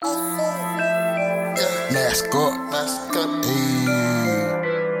Mask up, ayy.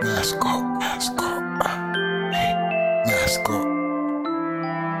 Mask up, hey, mask up.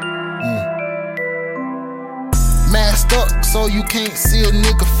 Masked up so you can't see a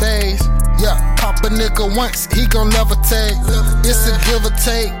nigga face. Yeah, pop a nigga once, he gon' levitate. It's a give or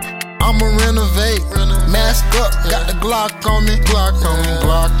take, I'ma renovate. Mask up, got the Glock on me.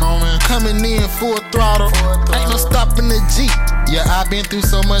 Coming in full throttle, ain't no stopping the Jeep. Yeah, I been through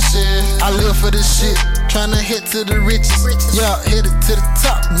so much shit, I live for this shit. Tryna hit to the riches, yeah, hit it to the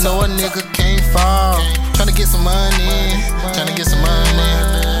top. No, a nigga can't fall. Tryna get some money,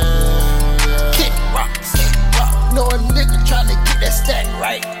 Kickrocks, no, a nigga tryna get that stack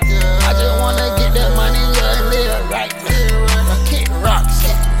right. I just wanna get that money, yeah, live right. Kickrocks,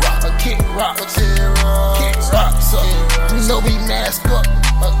 you know we mask up.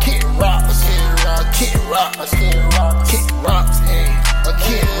 Kickrocks,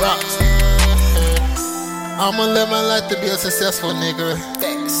 I'ma live my life to be a successful nigga.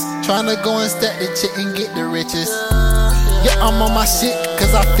 Tryna go and stack the chick and get the riches. Yeah, I'm on my shit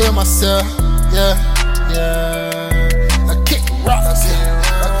cause I feel myself. Yeah. Kickrocks,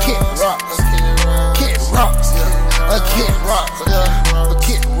 Kickrocks.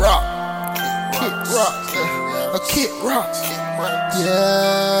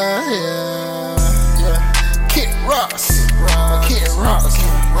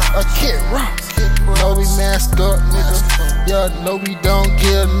 No, we masked up, nigga. Yeah, no, we don't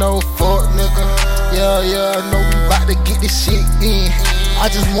give no fuck, nigga. Yeah, no, we bout to get this shit in. I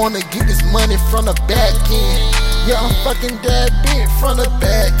just wanna get this money from the back end. Yeah, I'm fucking that bitch from the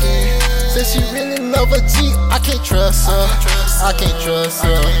back end. Says she really love her G, I can't trust her.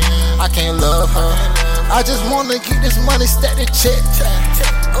 I can't love her. I just wanna get this money, stack the check.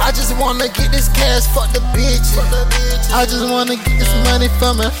 I just wanna get this cash, fuck the bitch. I just wanna get this money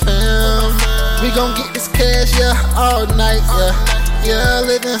for my fam. We gon' get this cash, yeah, all night, yeah,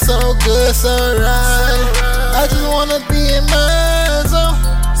 living so good, so right. I just wanna be in my zone.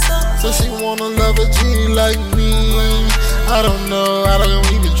 So she wanna love a G like me. I don't know, I don't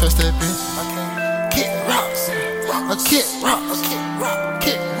even trust that bitch. Kickrocks,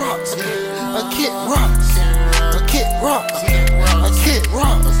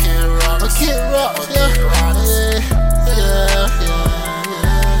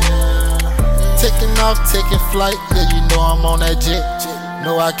 Taking off, taking flight, yeah, you know I'm on that jet.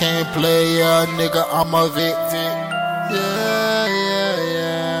 No, I can't play, yeah, nigga, I'm a Vic. Yeah.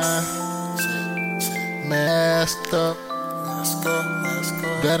 Masked up.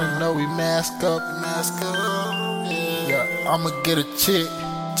 Better know we mask up. Yeah, I'ma get a chick.